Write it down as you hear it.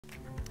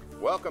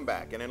Welcome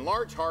back. An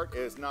enlarged heart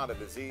is not a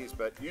disease,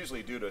 but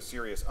usually due to a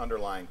serious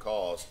underlying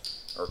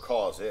cause, or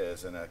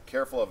causes, and a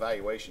careful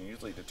evaluation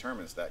usually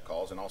determines that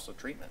cause and also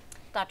treatment.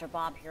 Dr.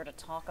 Bob here to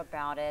talk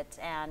about it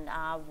and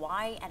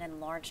why an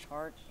enlarged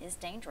heart is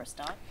dangerous,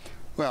 Doc.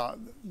 Well,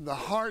 the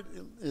heart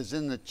is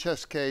in the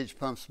chest cage,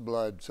 pumps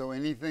blood, so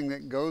anything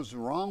that goes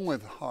wrong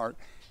with the heart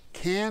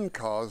can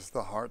cause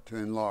the heart to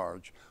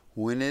enlarge.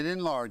 When it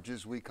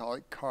enlarges, we call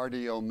it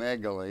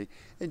cardiomegaly.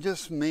 It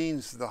just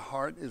means the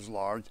heart is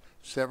large.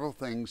 Several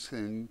things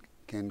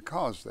can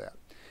cause that.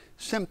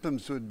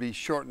 Symptoms would be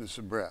shortness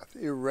of breath,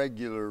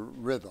 irregular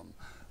rhythm,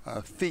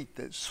 feet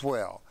that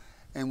swell.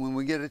 And when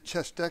we get a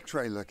chest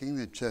x-ray looking,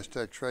 the chest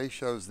x-ray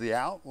shows the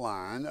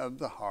outline of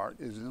the heart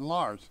is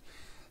enlarged.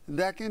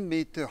 That can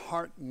be to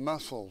heart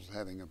muscles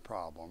having a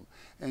problem.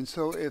 And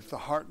so if the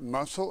heart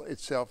muscle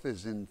itself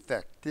is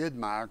infected,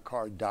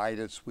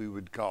 myocarditis we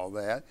would call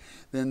that,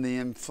 then the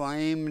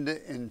inflamed,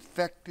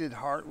 infected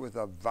heart with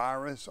a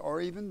virus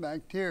or even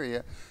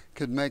bacteria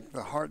could make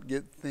the heart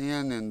get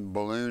thin and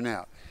balloon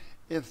out.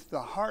 If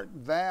the heart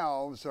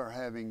valves are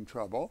having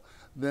trouble,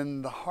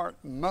 then the heart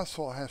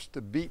muscle has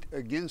to beat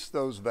against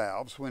those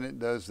valves. When it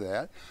does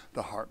that,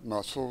 the heart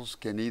muscles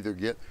can either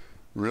get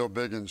real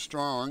big and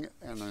strong,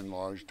 an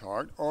enlarged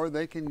heart, or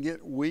they can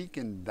get weak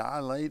and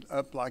dilate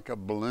up like a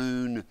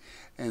balloon,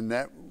 and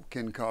that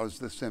can cause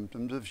the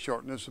symptoms of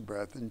shortness of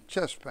breath and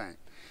chest pain.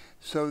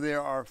 So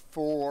there are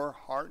 4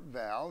 heart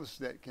valves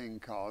that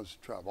can cause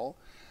trouble.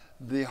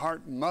 The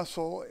heart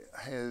muscle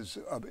has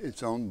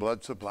its own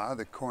blood supply,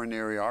 the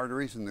coronary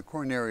arteries, and the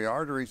coronary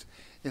arteries,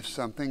 if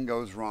something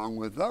goes wrong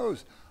with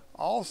those,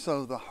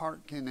 also the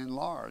heart can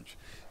enlarge.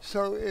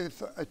 So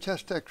if a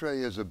chest x-ray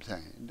is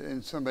obtained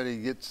and somebody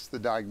gets the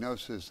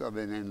diagnosis of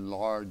an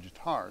enlarged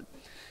heart,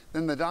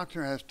 then the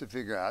doctor has to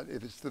figure out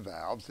if it's the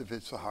valves, if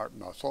it's the heart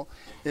muscle,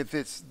 if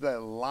it's the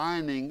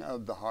lining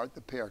of the heart,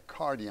 the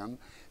pericardium,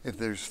 if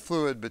there's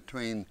fluid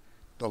between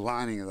the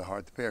lining of the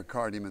heart, the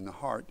pericardium and the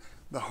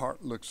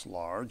heart looks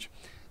large.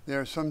 There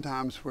are some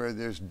times where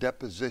there's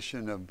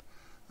deposition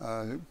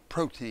of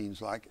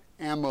proteins like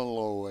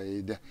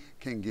amyloid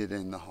can get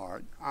in the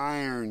heart,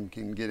 iron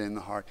can get in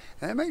the heart,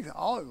 and it makes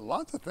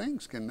lots of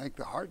things can make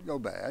the heart go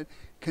bad.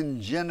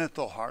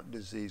 Congenital heart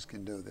disease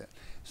can do that.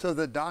 So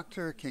the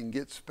doctor can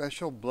get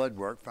special blood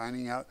work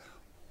finding out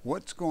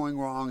what's going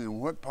wrong and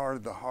what part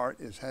of the heart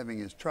is having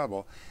his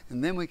trouble,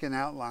 and then we can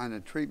outline a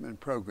treatment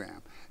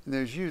program. And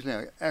there's usually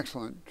an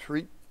excellent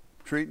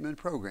treatment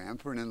program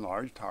for an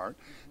enlarged heart.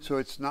 So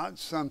it's not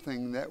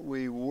something that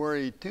we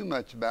worry too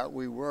much about.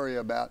 We worry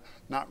about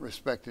not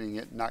respecting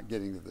it, not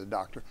getting to the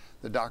doctor.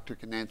 The doctor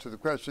can answer the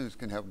questions,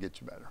 can help get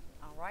you better.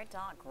 All right,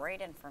 Doc,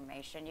 great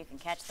information. You can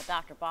catch the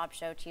Dr. Bob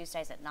Show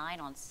Tuesdays at 9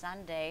 on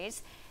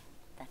Sundays.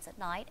 That's at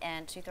night,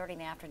 and 2:30 in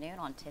the afternoon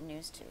on 10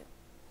 News 2.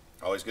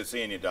 Always good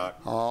seeing you,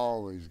 Doc.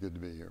 Always good to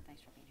be here.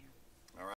 Thanks for